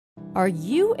Are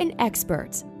you an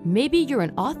expert? Maybe you're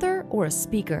an author or a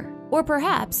speaker. Or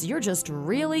perhaps you're just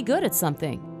really good at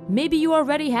something. Maybe you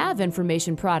already have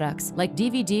information products like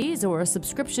DVDs or a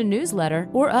subscription newsletter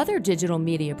or other digital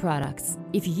media products.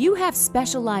 If you have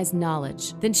specialized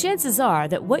knowledge, then chances are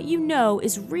that what you know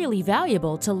is really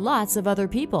valuable to lots of other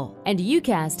people. And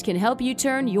Uqast can help you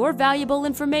turn your valuable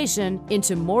information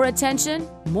into more attention,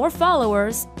 more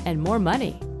followers, and more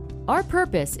money. Our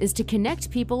purpose is to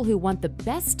connect people who want the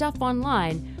best stuff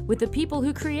online with the people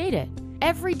who create it.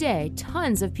 Every day,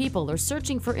 tons of people are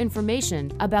searching for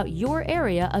information about your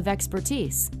area of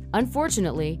expertise.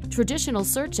 Unfortunately, traditional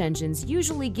search engines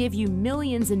usually give you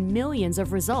millions and millions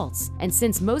of results, and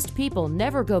since most people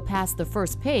never go past the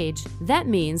first page, that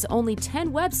means only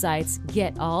 10 websites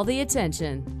get all the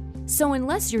attention. So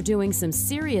unless you're doing some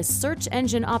serious search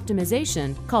engine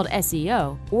optimization, called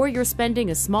SEO, or you're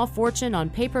spending a small fortune on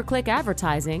pay-per-click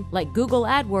advertising, like Google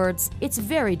AdWords, it's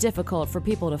very difficult for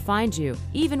people to find you,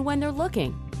 even when they're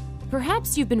looking.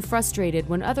 Perhaps you've been frustrated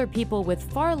when other people with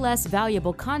far less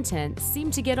valuable content seem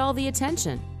to get all the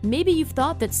attention. Maybe you've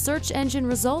thought that search engine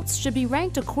results should be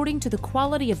ranked according to the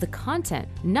quality of the content,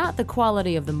 not the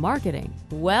quality of the marketing.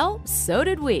 Well, so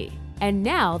did we. And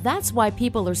now that's why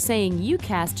people are saying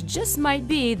Uqast just might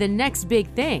be the next big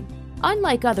thing.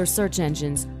 Unlike other search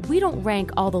engines, we don't rank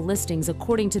all the listings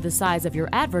according to the size of your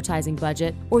advertising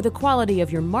budget or the quality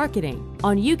of your marketing.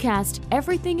 On Uqast,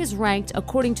 everything is ranked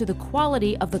according to the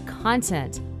quality of the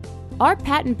content. Our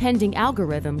patent-pending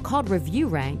algorithm called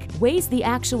ReviewRank weighs the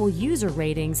actual user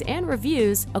ratings and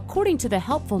reviews according to the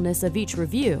helpfulness of each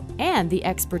review and the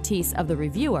expertise of the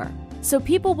reviewer. So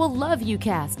people will love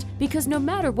Uqast because no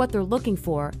matter what they're looking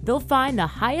for, they'll find the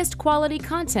highest quality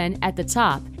content at the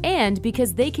top, and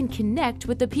because they can connect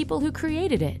with the people who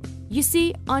created it. You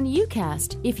see, on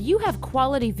Uqast, if you have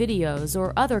quality videos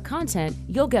or other content,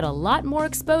 you'll get a lot more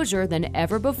exposure than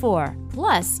ever before.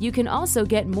 Plus, you can also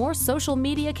get more social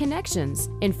media connections.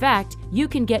 In fact, you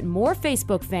can get more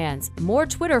Facebook fans, more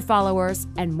Twitter followers,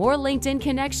 and more LinkedIn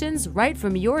connections right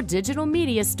from your digital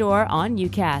media store on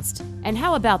Uqast. And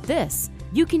how about this?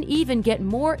 You can even get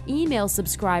more email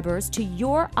subscribers to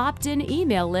your opt-in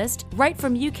email list right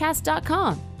from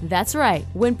Uqast.com. That's right,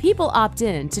 when people opt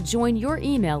in to join your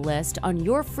email list on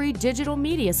your free digital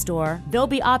media store, they'll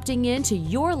be opting in to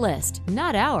your list,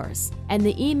 not ours. And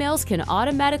the emails can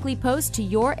automatically post to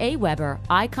your Aweber,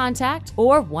 iContact,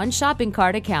 or One Shopping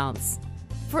Cart accounts.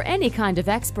 For any kind of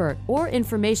expert or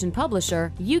information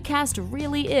publisher, Uqast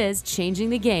really is changing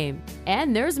the game.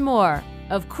 And there's more.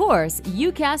 Of course,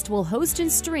 Uqast will host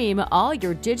and stream all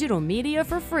your digital media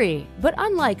for free. But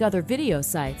unlike other video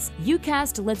sites,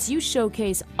 Uqast lets you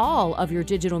showcase all of your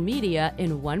digital media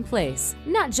in one place.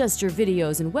 Not just your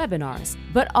videos and webinars,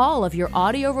 but all of your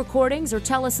audio recordings or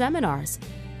teleseminars,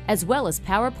 as well as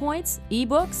PowerPoints,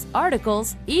 ebooks,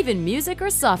 articles, even music or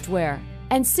software.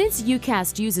 And since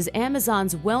Uqast uses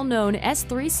Amazon's well-known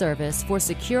S3 service for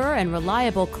secure and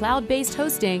reliable cloud-based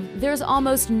hosting, there's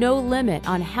almost no limit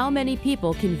on how many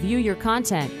people can view your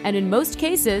content, and in most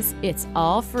cases, it's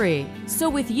all free. So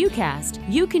with Uqast,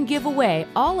 you can give away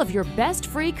all of your best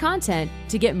free content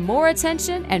to get more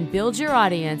attention and build your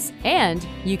audience, and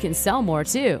you can sell more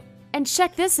too. And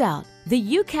check this out.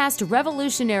 The Uqast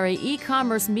revolutionary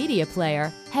e-commerce media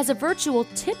player has a virtual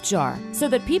tip jar so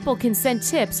that people can send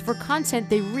tips for content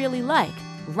they really like,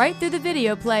 right through the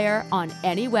video player on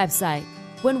any website.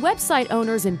 When website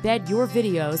owners embed your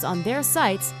videos on their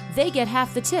sites, they get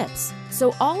half the tips.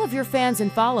 So all of your fans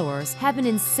and followers have an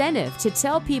incentive to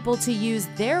tell people to use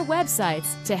their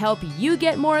websites to help you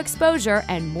get more exposure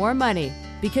and more money,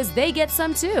 because they get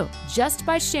some too, just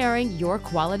by sharing your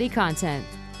quality content.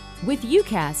 With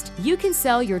Uqast, you can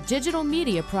sell your digital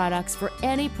media products for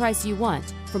any price you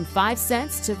want, from 5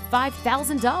 cents to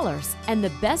 $5,000. And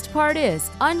the best part is,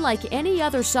 unlike any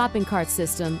other shopping cart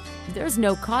system, there's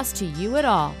no cost to you at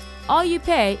all. All you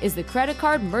pay is the credit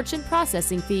card merchant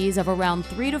processing fees of around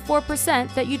 3 to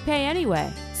 4% that you'd pay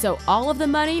anyway. So all of the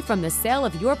money from the sale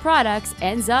of your products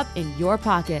ends up in your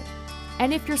pocket.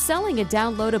 And if you're selling a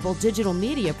downloadable digital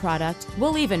media product,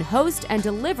 we'll even host and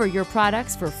deliver your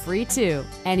products for free too.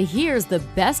 And here's the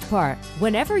best part.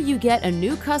 Whenever you get a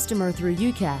new customer through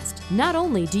Uqast, not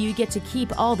only do you get to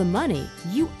keep all the money,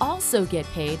 you also get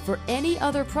paid for any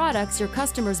other products your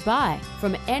customers buy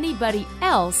from anybody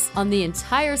else on the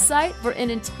entire site for an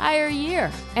entire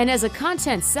year. And as a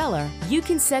content seller, you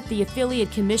can set the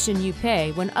affiliate commission you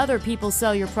pay when other people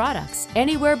sell your products,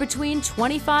 anywhere between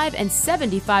 25 and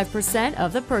 75%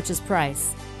 of the purchase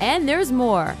price. And there's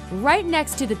more. Right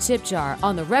next to the tip jar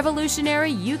on the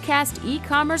revolutionary Uqast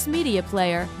e-commerce media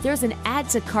player, there's an Add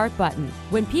to Cart button.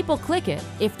 When people click it,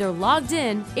 if they're logged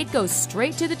in, it goes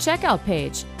straight to the checkout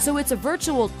page. So it's a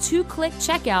virtual 2-click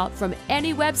checkout from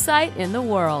any website in the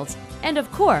world. And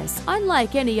of course,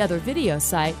 unlike any other video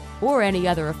site or any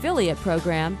other affiliate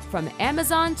program, from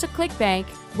Amazon to ClickBank,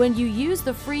 when you use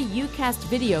the free Uqast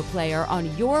video player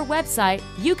on your website,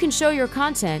 you can show your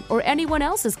content or anyone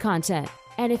else's content.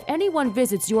 And if anyone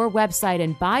visits your website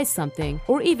and buys something,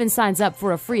 or even signs up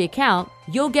for a free account,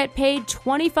 you'll get paid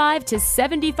 25 to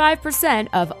 75%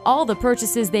 of all the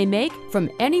purchases they make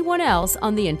from anyone else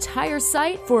on the entire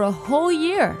site for a whole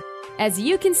year. As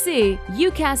you can see,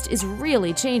 Uqast is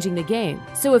really changing the game.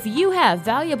 So if you have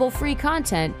valuable free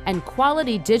content and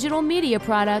quality digital media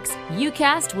products,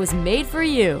 Uqast was made for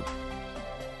you.